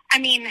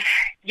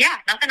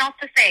 nothing else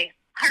to say.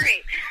 All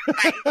right,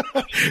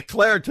 bye.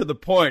 Claire to the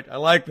point. I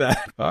like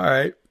that. All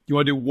right. You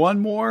want to do one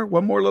more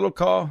little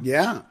call?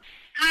 Yeah.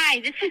 Hi,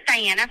 this is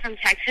Diana from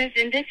Texas,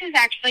 and this is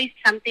actually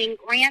something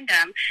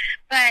random.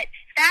 But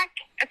back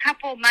a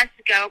couple months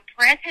ago,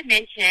 Perez had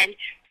mentioned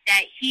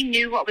that he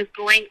knew what was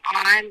going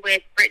on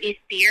with Britney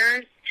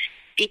Spears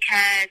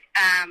because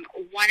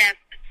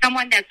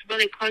someone that's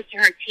really close to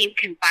her team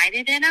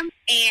confided in him,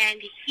 and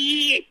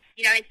he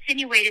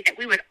insinuated that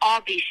we would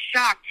all be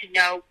shocked to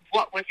know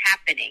what was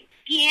happening.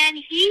 Can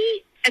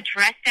he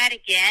address that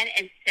again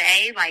and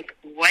say,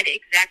 what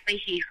exactly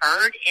he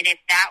heard and if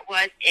that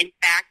was, in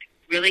fact,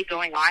 really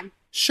going on?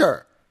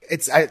 Sure.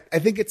 I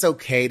think it's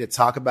okay to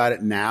talk about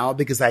it now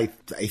because I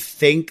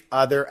think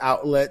other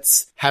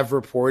outlets have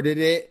reported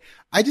it.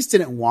 I just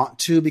didn't want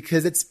to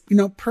because it's,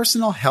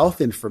 personal health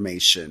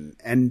information.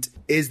 And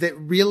is it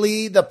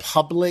really the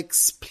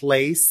public's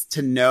place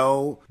to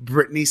know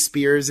Britney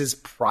Spears'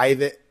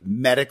 private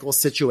medical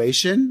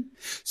situation?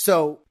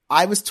 So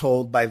I was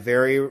told by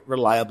very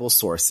reliable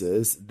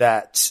sources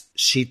that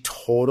she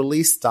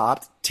totally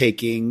stopped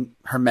taking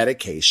her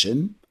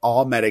medication,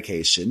 all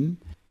medication.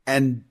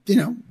 And,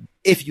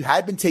 if you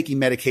had been taking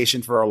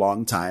medication for a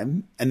long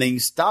time and then you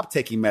stopped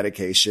taking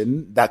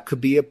medication, that could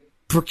be a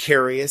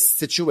precarious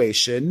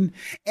situation.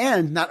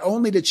 And not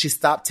only did she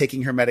stop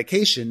taking her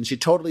medication, she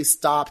totally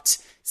stopped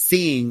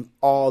seeing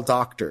all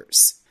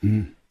doctors.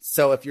 Mm.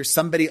 So if you're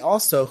somebody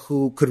also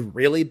who could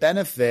really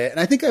benefit, and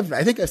I think I've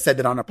said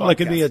that on a podcast. Well, it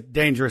could be a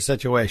dangerous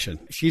situation.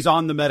 She's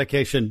on the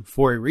medication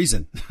for a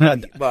reason.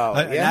 An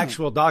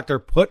actual doctor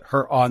put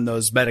her on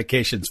those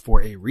medications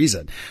for a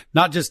reason,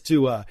 not just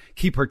to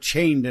keep her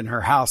chained in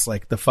her house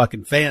like the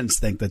fucking fans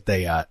think that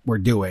they were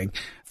doing.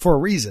 For a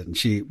reason,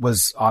 she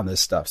was on this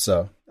stuff.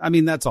 So,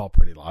 that's all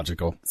pretty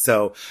logical.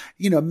 So,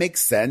 it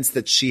makes sense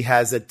that she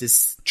has a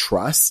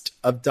distrust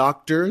of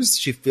doctors.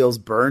 She feels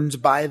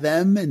burned by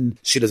them and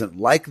she doesn't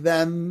like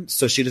them.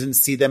 So she doesn't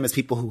see them as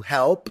people who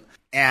help.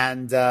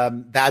 And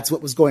that's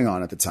what was going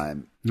on at the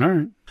time. All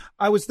right.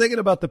 I was thinking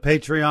about the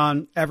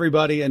Patreon,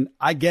 everybody, and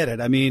I get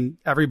it.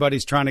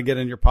 Everybody's trying to get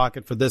in your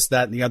pocket for this,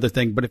 that, and the other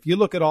thing. But if you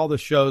look at all the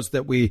shows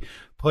that we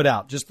put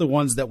out, just the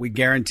ones that we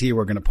guarantee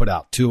we're going to put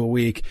out 2 a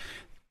week,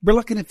 we're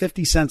looking at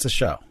 50 cents a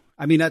show.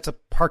 That's a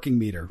parking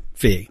meter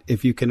fee.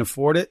 If you can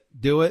afford it,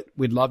 do it.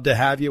 We'd love to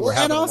have you. We're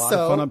having a lot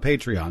of fun on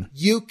Patreon.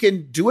 You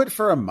can do it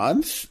for a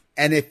month.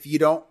 And if you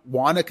don't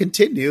want to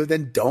continue,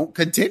 then don't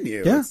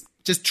continue. Yeah.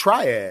 Just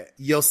try it.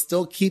 You'll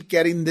still keep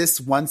getting this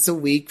once a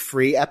week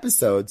free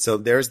episode. So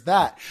there's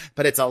that.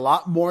 But it's a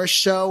lot more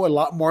show, a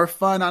lot more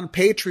fun on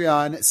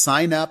Patreon.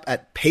 Sign up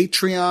at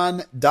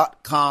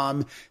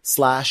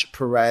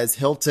patreon.com/Perez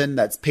Hilton.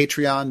 That's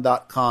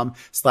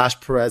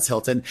patreon.com/Perez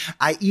Hilton.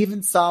 I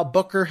even saw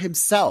Booker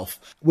himself,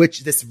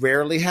 which this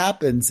rarely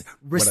happens,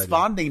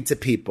 responding to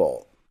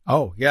people.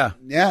 Oh, yeah.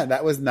 Yeah,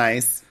 that was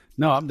nice.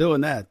 No, I'm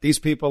doing that. These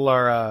people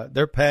are,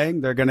 they're paying.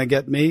 They're going to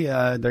get me.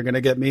 They're going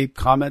to get me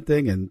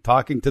commenting and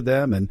talking to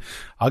them. And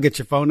I'll get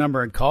your phone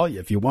number and call you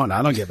if you want.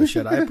 I don't give a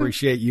shit. I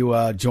appreciate you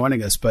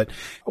joining us. But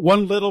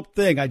one little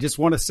thing I just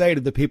want to say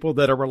to the people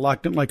that are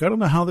reluctant, I don't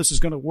know how this is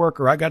going to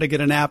work or I got to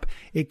get an app.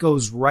 It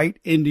goes right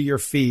into your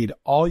feed.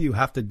 All you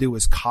have to do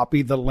is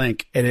copy the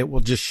link and it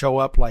will just show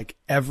up like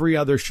every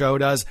other show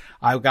does.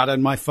 I got it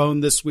on my phone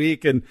this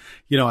week and,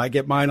 I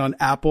get mine on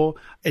Apple.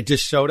 It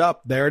just showed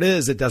up. There it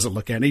is. It doesn't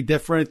look any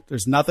different.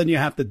 There's nothing you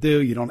have to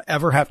do. You don't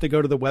ever have to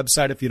go to the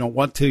website if you don't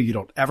want to. You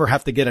don't ever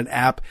have to get an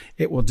app.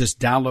 It will just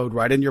download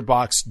right in your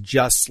box,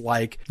 just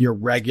like your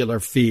regular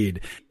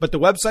feed. But the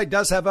website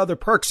does have other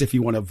perks if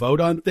you want to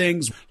vote on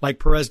things. Like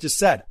Perez just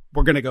said,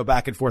 we're going to go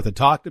back and forth and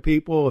talk to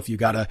people. If you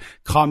got to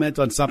comment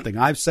on something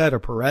I've said or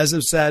Perez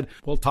has said,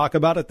 we'll talk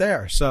about it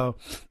there. So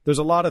there's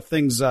a lot of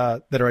things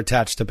that are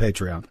attached to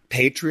Patreon.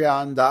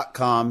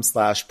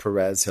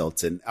 Patreon.com/Perez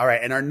Hilton. All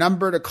right. And our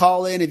number to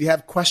call in if you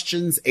have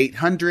questions,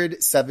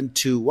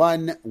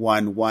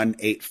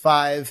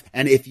 800-721-1185.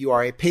 And if you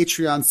are a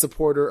Patreon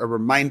supporter, a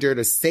reminder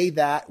to say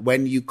that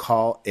when you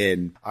call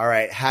in. All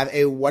right. Have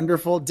a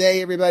wonderful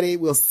day, everybody.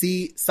 We'll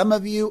see some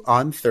of you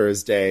on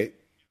Thursday.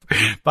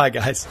 Bye,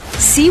 guys.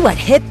 See what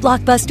hit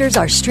blockbusters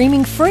are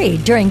streaming free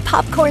during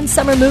Popcorn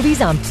Summer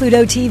Movies on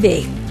Pluto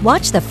TV.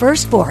 Watch the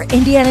first 4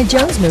 Indiana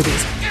Jones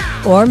movies,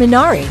 or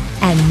Minari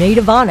and Maid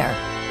of Honor.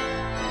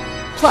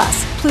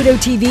 Plus, Pluto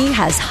TV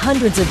has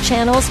hundreds of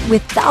channels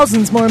with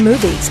thousands more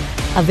movies,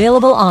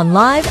 available on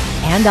live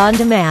and on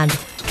demand.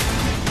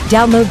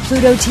 Download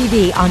Pluto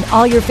TV on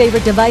all your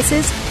favorite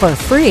devices for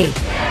free.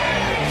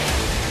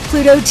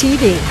 Pluto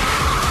TV.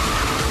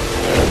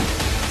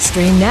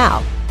 Stream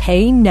now,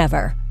 pay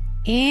never.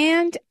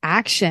 And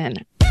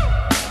action.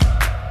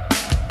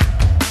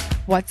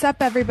 What's up,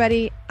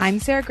 everybody? I'm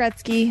Sarah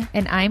Gretzky.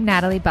 And I'm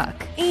Natalie Buck.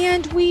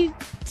 And we've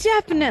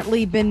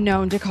definitely been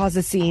known to cause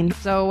a scene.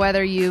 So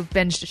whether you've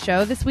binged a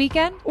show this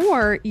weekend,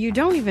 or you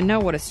don't even know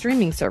what a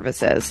streaming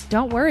service is,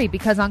 don't worry,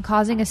 because on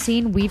Causing a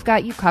Scene, we've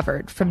got you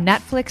covered. From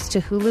Netflix to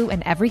Hulu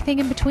and everything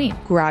in between.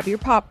 Grab your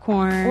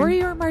popcorn. Or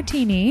your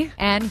martini.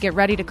 And get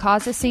ready to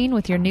cause a scene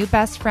with your new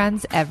best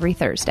friends every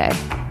Thursday.